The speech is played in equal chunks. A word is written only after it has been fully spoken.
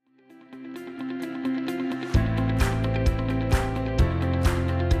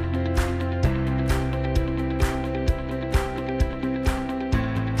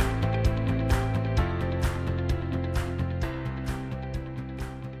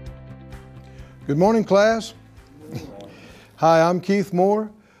Good morning, class. Hi, I'm Keith Moore.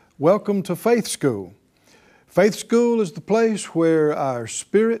 Welcome to Faith School. Faith School is the place where our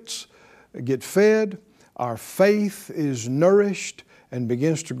spirits get fed, our faith is nourished and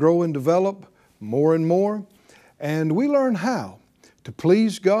begins to grow and develop more and more, and we learn how to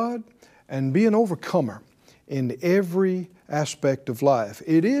please God and be an overcomer in every aspect of life.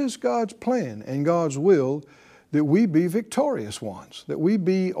 It is God's plan and God's will that we be victorious ones, that we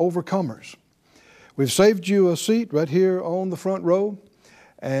be overcomers. We've saved you a seat right here on the front row,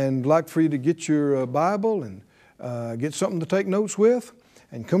 and I'd like for you to get your Bible and get something to take notes with,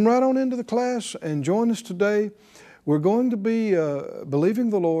 and come right on into the class and join us today. We're going to be believing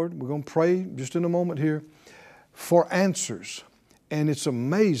the Lord. We're going to pray just in a moment here for answers. And it's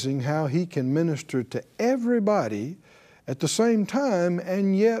amazing how He can minister to everybody at the same time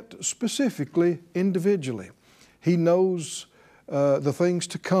and yet specifically individually. He knows the things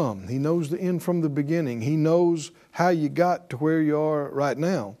to come. He knows the end from the beginning. He knows how you got to where you are right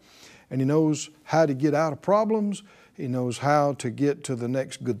now. And He knows how to get out of problems. He knows how to get to the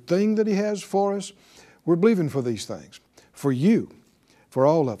next good thing that He has for us. We're believing for these things, for you, for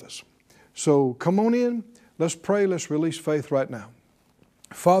all of us. So come on in. Let's pray. Let's release faith right now.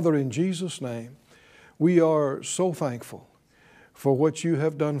 Father, in Jesus' name, we are so thankful for what You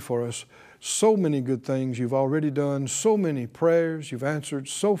have done for us. So many good things You've already done, so many prayers You've answered,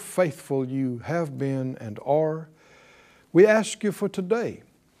 so faithful You have been and are. We ask You for today,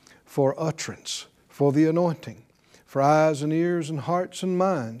 for utterance, for the anointing, for eyes and ears and hearts and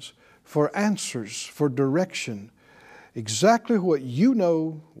minds, for answers, for direction, exactly what You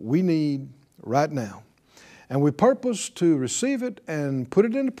know we need right now. And we purpose to receive it and put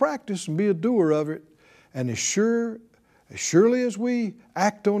it into practice and be a doer of it. And as surely as we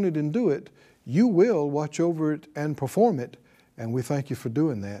act on it and do it, You will watch over it and perform it. And we thank You for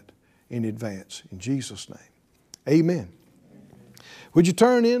doing that in advance. In Jesus' name, amen. Would you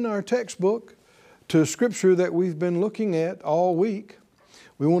turn in our textbook to Scripture that we've been looking at all week?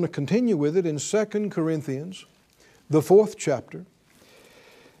 We want to continue with it in 2 Corinthians, the 4th chapter.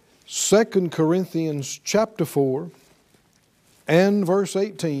 2 Corinthians chapter 4 and verse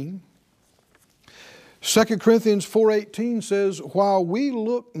 18. 2 Corinthians 4:18 says, "While we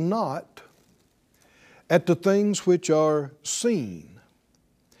look not at the things which are seen."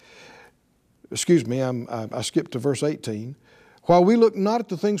 Excuse me, I skipped to verse 18. "While we look not at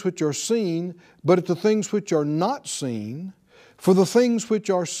the things which are seen, but at the things which are not seen. For the things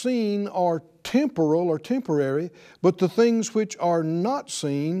which are seen are temporal or temporary, but the things which are not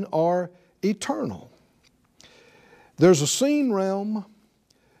seen are eternal." There's a seen realm,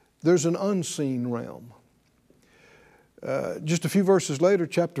 there's an unseen realm. Just a few verses later,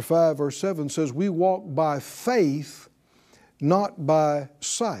 chapter 5, verse 7 says, "We walk by faith, not by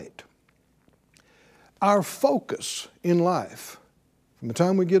sight." Our focus in life, from the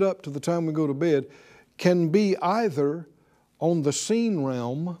time we get up to the time we go to bed, can be either on the seen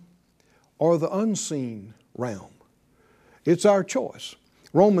realm or the unseen realm. It's our choice.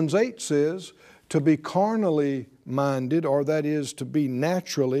 Romans 8 says to be carnally minded, or that is to be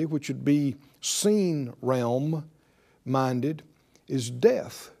naturally, which would be seen realm minded, is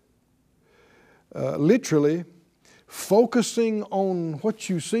death. Literally, focusing on what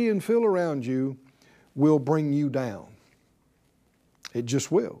you see and feel around you will bring you down. It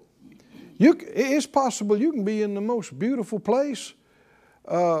just will. It's possible you can be in the most beautiful place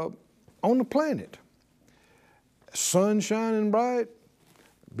on the planet. Sun shining bright,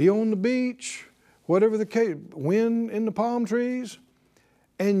 be on the beach, whatever the case, wind in the palm trees,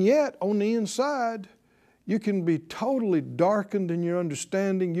 and yet on the inside, you can be totally darkened in your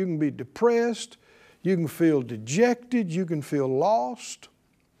understanding. You can be depressed. You can feel dejected. You can feel lost.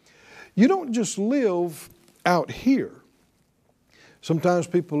 You don't just live out here. Sometimes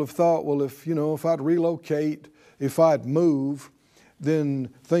people have thought, well, if I'd relocate, if I'd move, then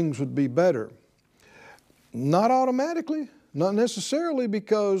things would be better. Not automatically, not necessarily,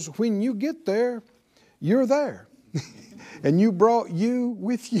 because when you get there, you're there. And You brought you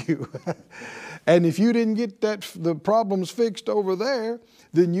with you. And if you didn't get the problems fixed over there,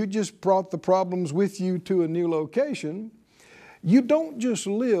 then you just brought the problems with you to a new location. You don't just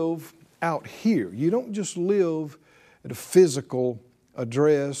live out here. You don't just live at a physical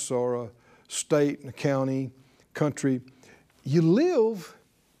address or a state, a county, country. You live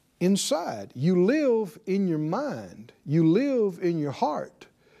inside. You live in your mind. You live in your heart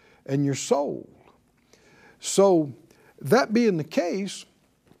and your soul. So that being the case,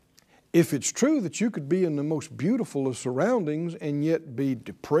 if it's true that you could be in the most beautiful of surroundings and yet be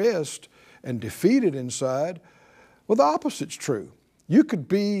depressed and defeated inside, well, the opposite's true. You could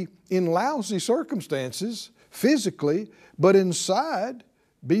be in lousy circumstances physically, but inside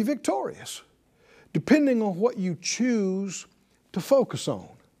be victorious, depending on what you choose to focus on.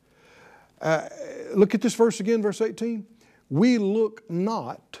 Look at this verse again, verse 18. We look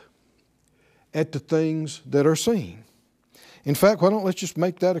not at the things that are seen. In fact, why don't let's just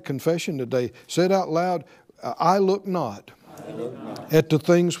make that a confession today. Say it out loud. I look not at the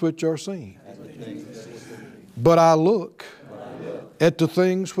things which are seen, but I look at the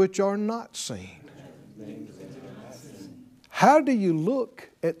things which are not seen. How do you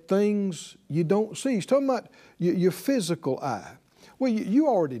look at things you don't see? He's talking about your physical eye. Well, you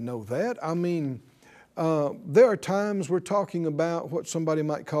already know that. I mean, there are times we're talking about what somebody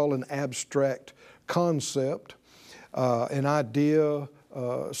might call an abstract concept, an idea,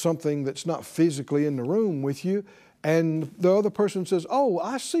 something that's not physically in the room with you, and the other person says, oh,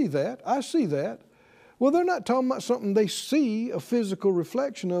 I see that, I see that. Well, they're not talking about something they see a physical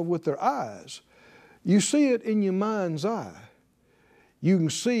reflection of with their eyes. You see it in your mind's eye. You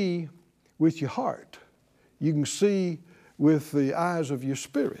can see with your heart. You can see with the eyes of your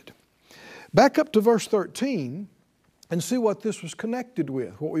spirit. Back up to verse 13 and see what this was connected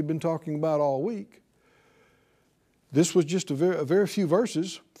with, what we've been talking about all week. This was just a very few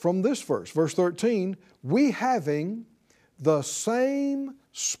verses from this verse. Verse 13, we having the same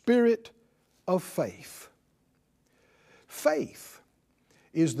spirit of faith. Faith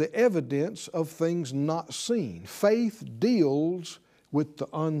is the evidence of things not seen. Faith deals with the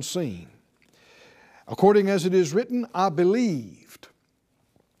unseen. According as it is written, I believed,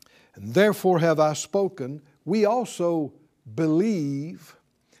 and therefore have I spoken. We also believe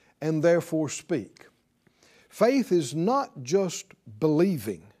and therefore speak. Faith is not just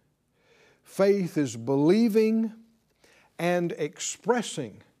believing. Faith is believing and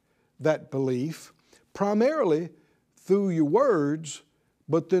expressing that belief, primarily through your words,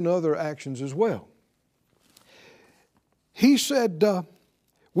 but then other actions as well. He said,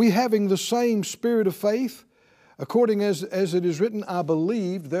 we having the same spirit of faith, according as it is written, I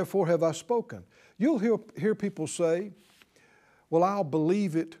believed, therefore have I spoken. You'll hear people say, well, I'll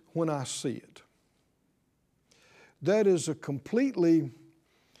believe it when I see it. That is a completely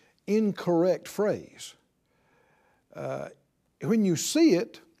incorrect phrase. When you see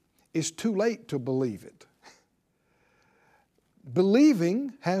it, it's too late to believe it.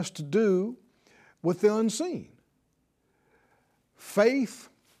 Believing has to do with the unseen. Faith,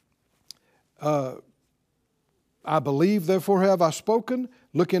 I believe, therefore have I spoken,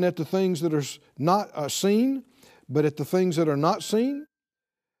 looking at the things that are not seen, but at the things that are not seen.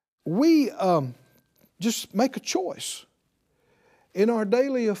 We just make a choice. In our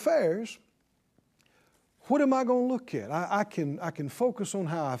daily affairs, what am I going to look at? I can focus on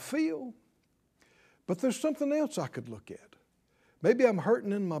how I feel, but there's something else I could look at. Maybe I'm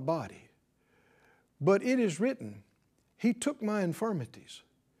hurting in my body, but it is written, He took my infirmities.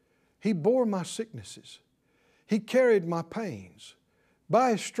 He bore my sicknesses. He carried my pains.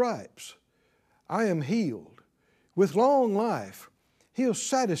 By His stripes, I am healed. With long life, He'll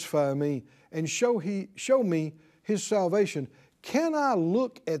satisfy me and show me His salvation. Can I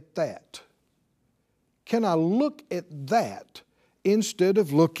look at that? Can I look at that instead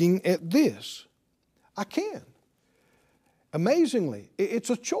of looking at this? I can. Amazingly, it's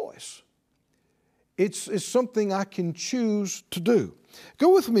a choice. It's something I can choose to do.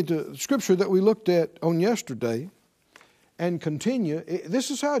 Go with me to the scripture that we looked at on yesterday and continue.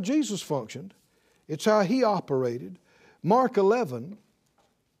 This is how Jesus functioned. It's how He operated. Mark 11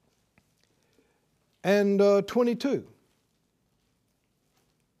 and 22.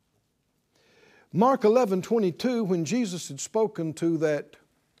 Mark 11:22, when Jesus had spoken to that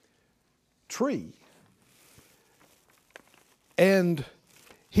tree, and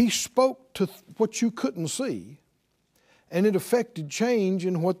He spoke to what you couldn't see, and it affected change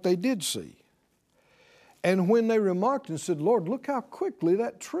in what they did see. And when they remarked and said, Lord, look how quickly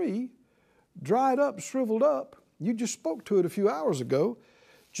that tree dried up, shriveled up. You just spoke to it a few hours ago.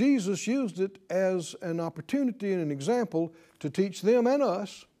 Jesus used it as an opportunity and an example to teach them and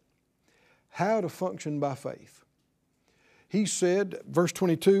us how to function by faith. He said, verse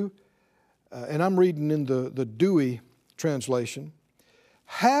 22, and I'm reading in the Dewey translation,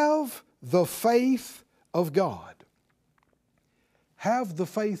 have the faith of God. Have the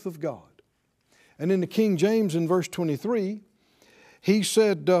faith of God. And in the King James in verse 23, he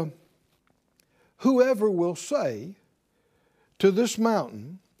said, whoever will say to this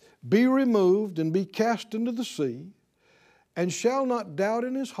mountain, be removed and be cast into the sea, and shall not doubt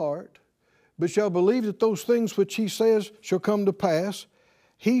in his heart, but shall believe that those things which he says shall come to pass,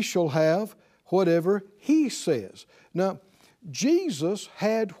 he shall have whatever he says. Now, Jesus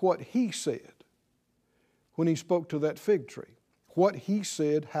had what He said when He spoke to that fig tree. What He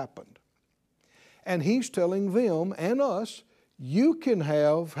said happened. And He's telling them and us, you can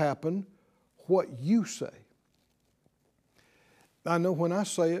have happen what you say. I know when I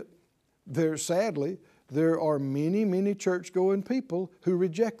say it, sadly, there are many, many church-going people who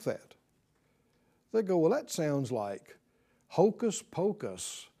reject that. They go, well, that sounds like hocus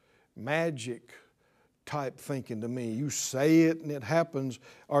pocus, magic type thinking to me. You say it and it happens.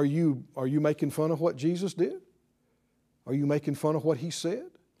 Are you making fun of what Jesus did? Are you making fun of what He said?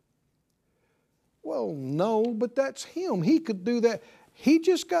 Well, no, but that's Him. He could do that. He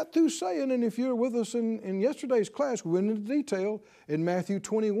just got through saying, and if you're with us in yesterday's class, we went into detail in Matthew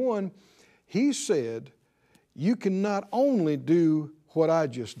 21, He said, you can not only do what I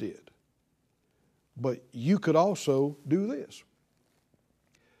just did, but you could also do this.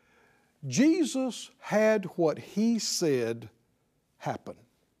 Jesus had what He said happen.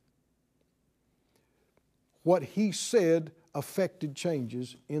 What He said affected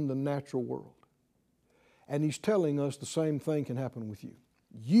changes in the natural world. And He's telling us the same thing can happen with you.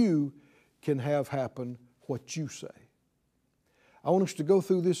 You can have happen what you say. I want us to go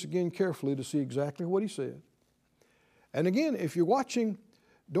through this again carefully to see exactly what He said. And again, if you're watching,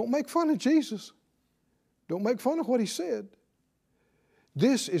 don't make fun of Jesus. Don't make fun of what He said.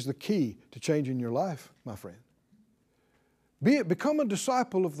 This is the key to changing your life, my friend. Become a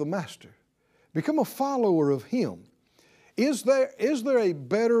disciple of the Master. Become a follower of Him. Is there a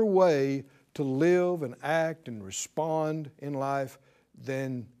better way to live and act and respond in life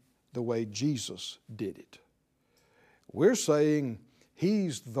than the way Jesus did it? We're saying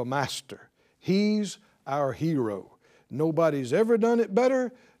He's the Master. He's our hero. Nobody's ever done it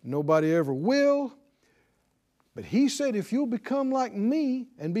better. Nobody ever will. But He said, if you'll become like me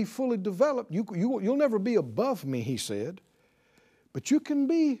and be fully developed, you'll never be above me, He said. But you can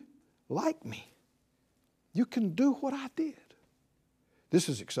be like me. You can do what I did. This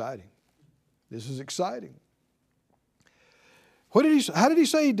is exciting. This is exciting. How did He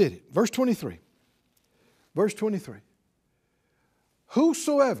say He did it? Verse 23. Verse 23.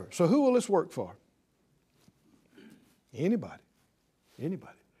 Whosoever. So who will this work for? Anybody.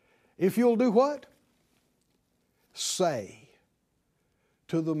 Anybody. If you'll do what? Say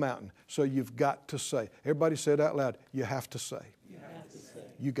to the mountain. So you've got to say. Everybody say it out loud. You have to say. You have to say.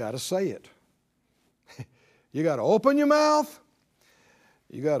 You got to say it. You got to open your mouth.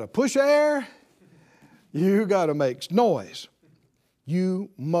 You got to push air. You got to make noise. You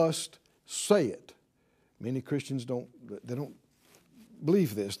must say it. Many Christians don't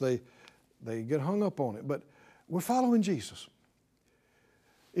believe this. They get hung up on it. But we're following Jesus.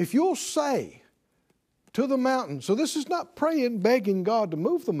 If you'll say to the mountain, so this is not praying, begging God to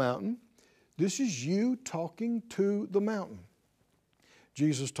move the mountain. This is you talking to the mountain.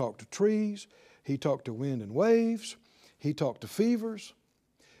 Jesus talked to trees. He talked to wind and waves. He talked to fevers.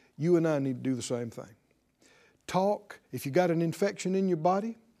 You and I need to do the same thing. Talk. If you got an infection in your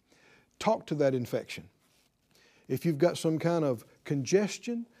body, talk to that infection. If you've got some kind of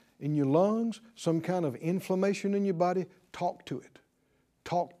congestion in your lungs, some kind of inflammation in your body, talk to it.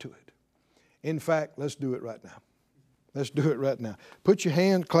 Talk to it. In fact, let's do it right now. Let's do it right now. Put your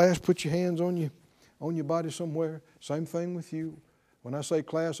hands on your body somewhere. Same thing with you. When I say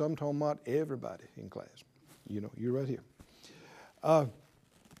class, I'm talking about everybody in class. You know, you're right here.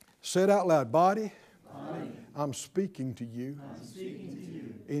 Say it out loud. Body, I'm speaking to you,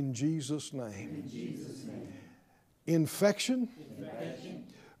 in Jesus' name. Infection,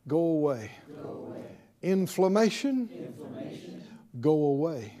 go away. Inflammation, go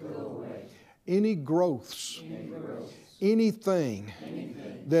away. Any growths, anything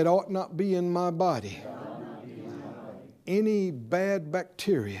that ought not be in my body, any bad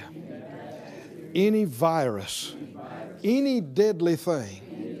bacteria, any virus, any deadly thing,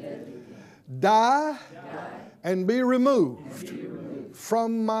 die and be removed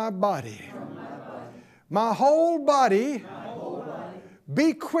from my body. My whole body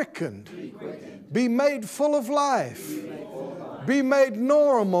be quickened, be made full of life, be made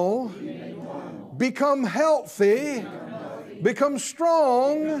normal, become healthy, become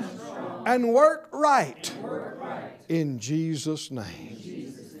strong, and work right. In Jesus'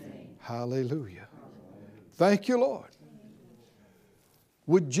 name. Hallelujah. Thank you, Lord.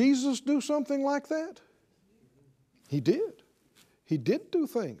 Would Jesus do something like that? He did. He did do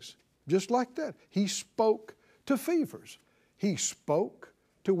things just like that. He spoke to fevers. He spoke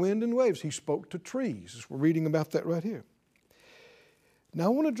to wind and waves. He spoke to trees. We're reading about that right here. Now I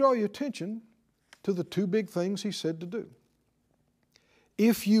want to draw your attention to the two big things He said to do.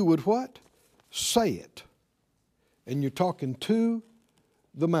 If you would what? Say it. and you're talking to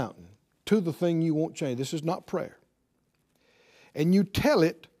the mountain, to the thing you want changed. This is not prayer. And you tell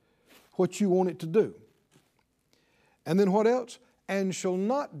it what you want it to do. And then what else? And shall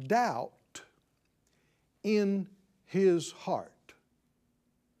not doubt in his heart,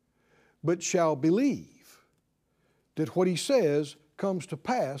 but shall believe that what he says comes to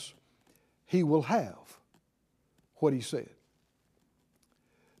pass, he will have what he said.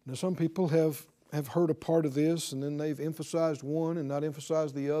 Now, some people have heard a part of this, and then they've emphasized one and not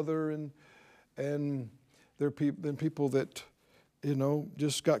emphasized the other, and there have been people that,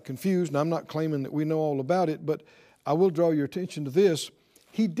 just got confused. And I'm not claiming that we know all about it, but I will draw your attention to this.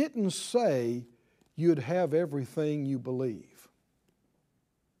 He didn't say you'd have everything you believe.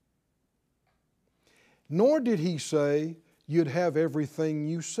 Nor did he say you'd have everything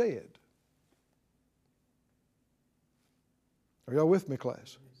you said. Are y'all with me,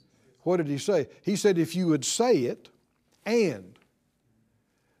 class? What did he say? He said if you would say it and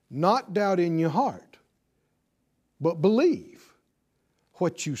not doubt in your heart, but believe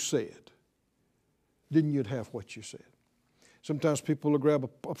what you said, then you'd have what you said. Sometimes people will grab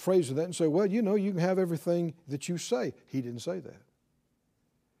a phrase of that and say, well, you can have everything that you say. He didn't say that.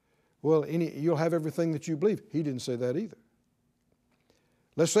 Well, you'll have everything that you believe. He didn't say that either.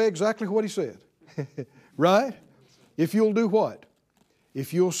 Let's say exactly what he said. Right? If you'll do what?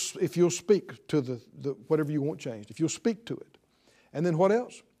 If you'll speak to the whatever you want changed. If you'll speak to it. And then what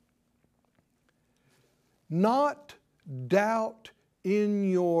else? Not doubt in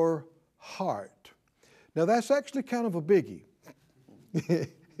your heart. Now that's actually kind of a biggie.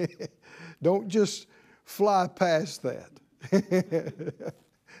 Don't just fly past that.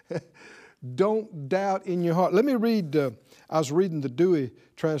 Don't doubt in your heart. Let me read, I was reading the Dewey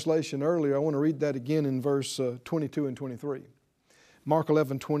translation earlier. I want to read that again in verse 22 and 23. Mark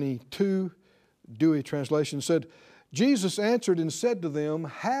 11:22, Dewey translation said, Jesus answered and said to them,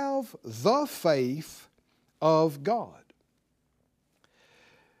 have the faith of God.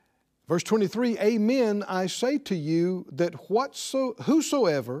 Verse 23, amen, I say to you that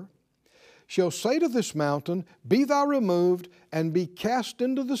whosoever shall say to this mountain, be thou removed and be cast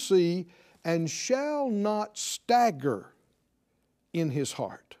into the sea, and shall not stagger in his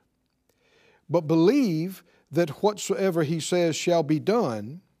heart, but believe that whatsoever he says shall be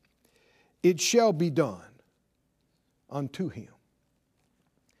done, it shall be done unto him.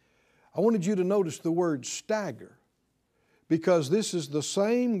 I wanted you to notice the word stagger, because this is the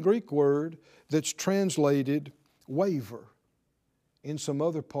same Greek word that's translated waver in some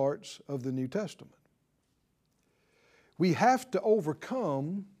other parts of the New Testament. We have to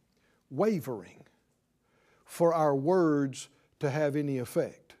overcome wavering for our words to have any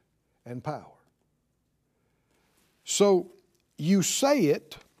effect and power. So you say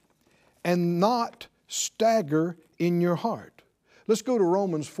it and not stagger in your heart. Let's go to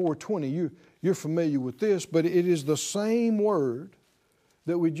Romans 4:20. You're familiar with this, but it is the same word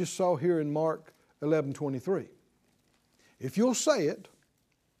that we just saw here in Mark 11:23. If you'll say it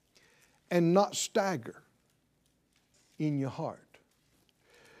and not stagger in your heart.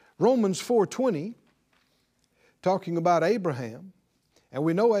 Romans 4:20, talking about Abraham, and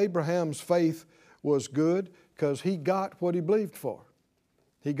we know Abraham's faith was good because he got what he believed for.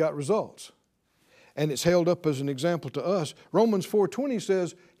 He got results. And it's held up as an example to us. Romans 4:20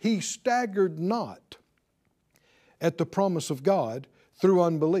 says, he staggered not at the promise of God through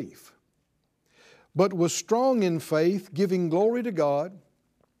unbelief, but was strong in faith, giving glory to God,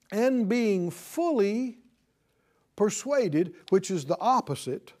 and being fully persuaded, which is the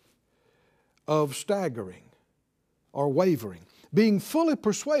opposite of staggering or wavering. Being fully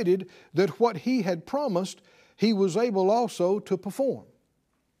persuaded that what he had promised, he was able also to perform.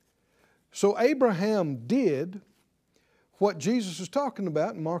 So Abraham did what Jesus is talking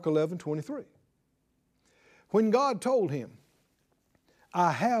about in Mark 11:23. When God told him,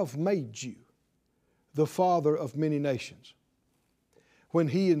 I have made you the father of many nations, when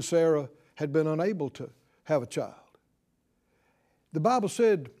he and Sarah had been unable to have a child. The Bible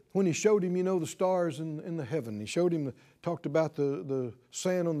said when he showed him, the stars in the heaven, he showed him, talked about the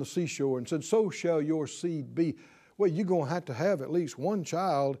sand on the seashore and said, so shall your seed be. Well, you're going to have at least one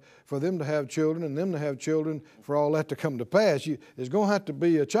child for them to have children and them to have children for all that to come to pass. There's going to have to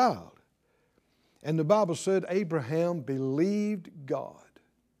be a child. And the Bible said Abraham believed God.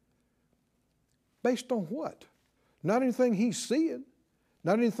 Based on what? Not anything he's seeing,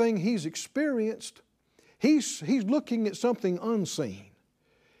 not anything he's experienced. He's looking at something unseen.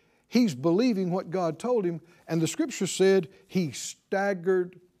 He's believing what God told him, and the Scripture said he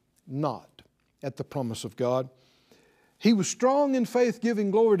staggered not at the promise of God. He was strong in faith,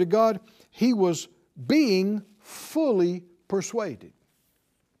 giving glory to God. He was being fully persuaded.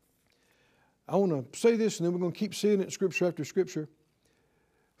 I want to say this, and then we're going to keep seeing it in Scripture after Scripture.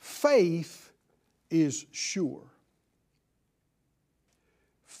 Faith is sure.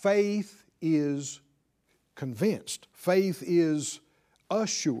 Faith is convinced. Faith is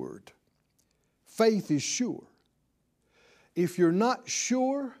assured. Faith is sure. If you're not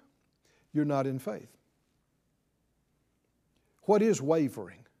sure, you're not in faith. What is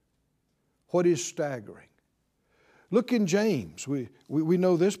wavering? What is staggering? Look in James. We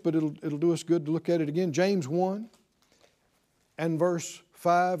know this, but it'll do us good to look at it again. James 1 and verse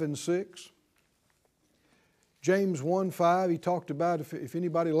 5 and 6. James 1:5, he talked about if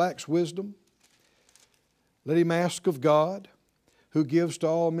anybody lacks wisdom, let him ask of God, who gives to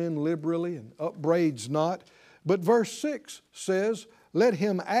all men liberally and upbraids not. But verse 6 says, let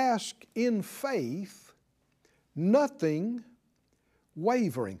him ask in faith, nothing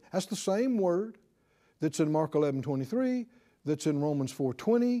wavering. That's the same word that's in Mark 11:23, that's in Romans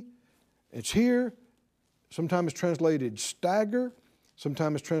 4:20. It's here. Sometimes translated stagger,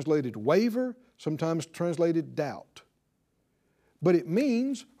 sometimes translated waver, sometimes translated doubt. But it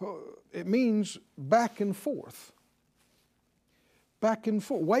means back and forth. Back and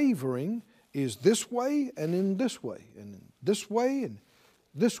forth. Wavering is this way and in this way, and in this way and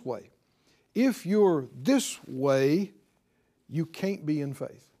this way. If you're this way, you can't be in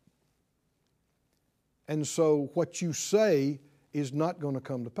faith. And so what you say is not going to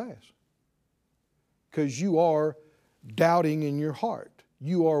come to pass, because you are doubting in your heart.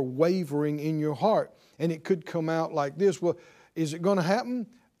 You are wavering in your heart. And it could come out like this. Well, is it going to happen?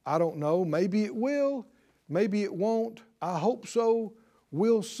 I don't know. Maybe it will. Maybe it won't. I hope so.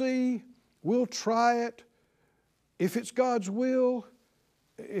 We'll see. We'll try it. If it's God's will,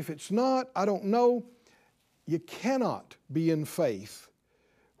 if it's not, I don't know. You cannot be in faith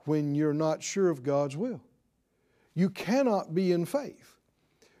when you're not sure of God's will. You cannot be in faith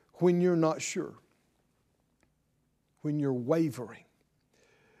when you're not sure, when you're wavering.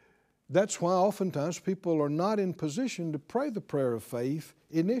 That's why oftentimes people are not in position to pray the prayer of faith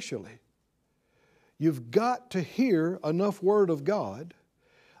initially. You've got to hear enough Word of God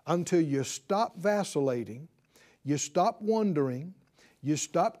until you stop vacillating, you stop wondering, you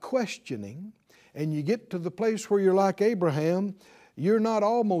stop questioning, and you get to the place where you're like Abraham. You're not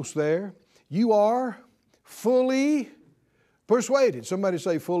almost there. You are fully persuaded. Somebody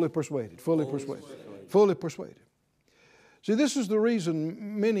say fully persuaded. Fully persuaded. Fully persuaded. See, this is the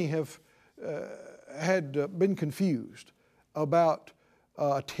reason many have been confused about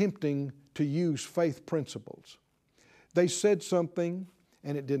attempting to use faith principles. They said something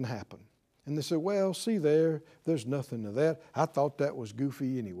and it didn't happen. And they said, well, see there's nothing to that. I thought that was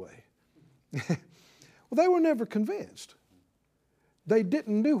goofy anyway. Well, they were never convinced. They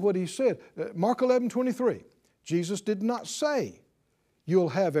didn't do what He said. Mark 11:23, Jesus did not say, you'll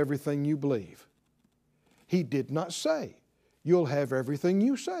have everything you believe. He did not say, you'll have everything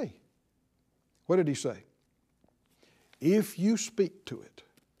you say. What did He say? If you speak to it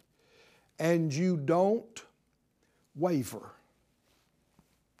and you don't waver,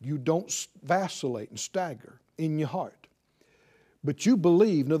 you don't vacillate and stagger in your heart, but you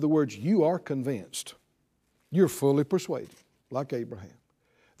believe, in other words, you are convinced, you're fully persuaded, like Abraham,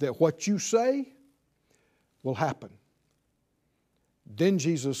 that what you say will happen. Then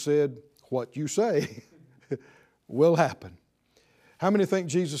Jesus said, what you say will happen. How many think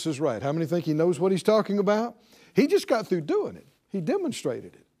Jesus is right? How many think He knows what He's talking about? He just got through doing it. He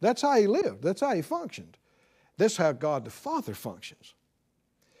demonstrated it. That's how He lived. That's how He functioned. That's how God the Father functions.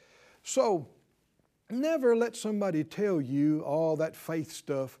 So, never let somebody tell you all that faith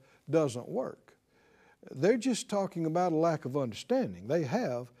stuff doesn't work. They're just talking about a lack of understanding they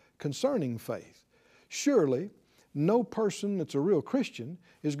have concerning faith. Surely, no person that's a real Christian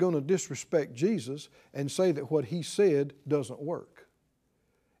is going to disrespect Jesus and say that what He said doesn't work.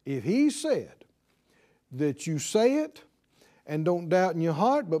 If He said that you say it and don't doubt in your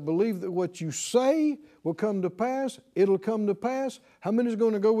heart, but believe that what you say will come to pass, it'll come to pass, how many is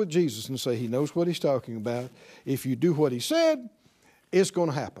going to go with Jesus and say He knows what He's talking about? If you do what He said, it's going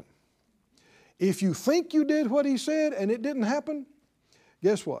to happen. If you think you did what He said and it didn't happen,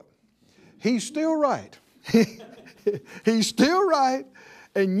 guess what? He's still right. He's still right,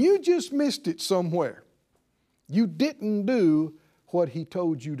 and you just missed it somewhere. You didn't do what He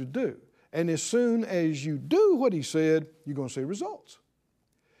told you to do. And as soon as you do what He said, you're going to see results.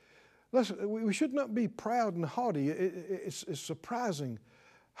 Listen, we should not be proud and haughty. It's surprising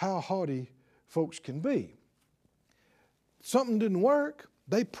how haughty folks can be. Something didn't work.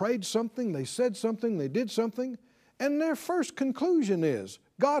 They prayed something, they said something, they did something, and their first conclusion is,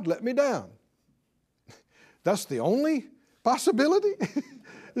 God let me down. That's the only possibility?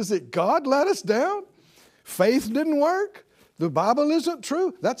 Is that God let us down? Faith didn't work? The Bible isn't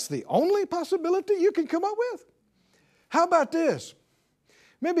true? That's the only possibility you can come up with? How about this?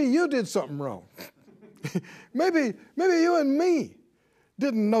 Maybe you did something wrong. maybe you and me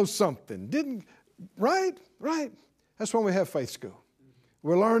didn't know something. Right? That's why we have Faith School.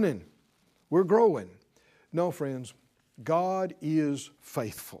 We're learning. We're growing. No, friends, God is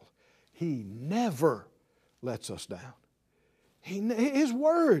faithful. He never lets us down. His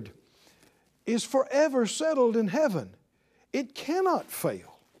word is forever settled in heaven. It cannot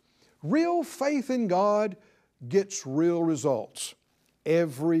fail. Real faith in God gets real results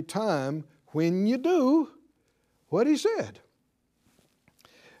every time when you do what He said.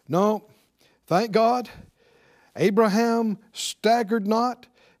 No, thank God, Abraham staggered not.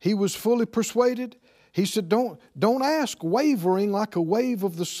 He was fully persuaded. He said, don't ask wavering like a wave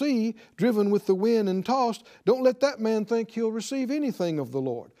of the sea, driven with the wind and tossed. Don't let that man think he'll receive anything of the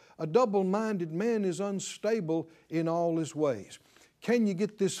Lord. A double-minded man is unstable in all his ways. Can you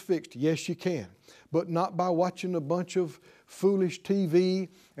get this fixed? Yes, you can. But not by watching a bunch of foolish TV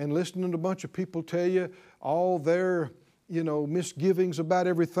and listening to a bunch of people tell you all their misgivings about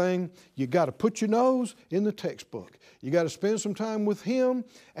everything. You got to put your nose in the textbook. You got to spend some time with Him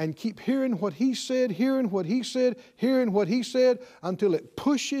and keep hearing what He said, hearing what He said until it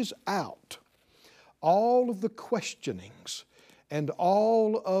pushes out all of the questionings and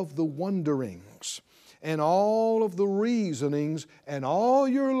all of the wonderings and all of the reasonings, and all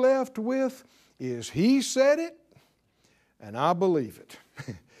you're left with is He said it and I believe it.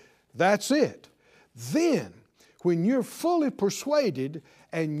 That's it. Then, when you're fully persuaded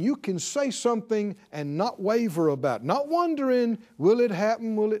and you can say something and not waver about it, not wondering, will it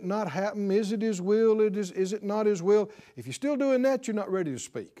happen, will it not happen, is it His will, is it not His will? If you're still doing that, you're not ready to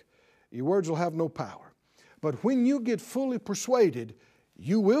speak. Your words will have no power. But when you get fully persuaded,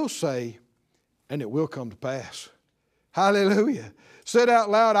 you will say, and it will come to pass. Hallelujah. Say it out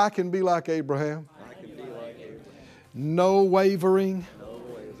loud, I can be like Abraham. I can be like Abraham. No wavering.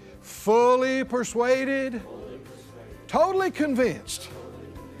 Fully persuaded. Totally convinced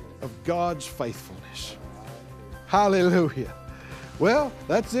of God's faithfulness. Hallelujah. Well,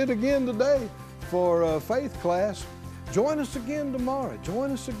 that's it again today for Faith Class. Join us again tomorrow.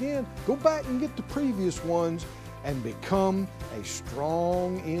 Join us again. Go back and get the previous ones and become a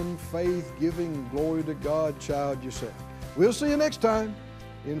strong in faith, giving glory to God child yourself. We'll see you next time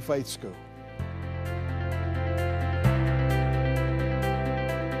in Faith School.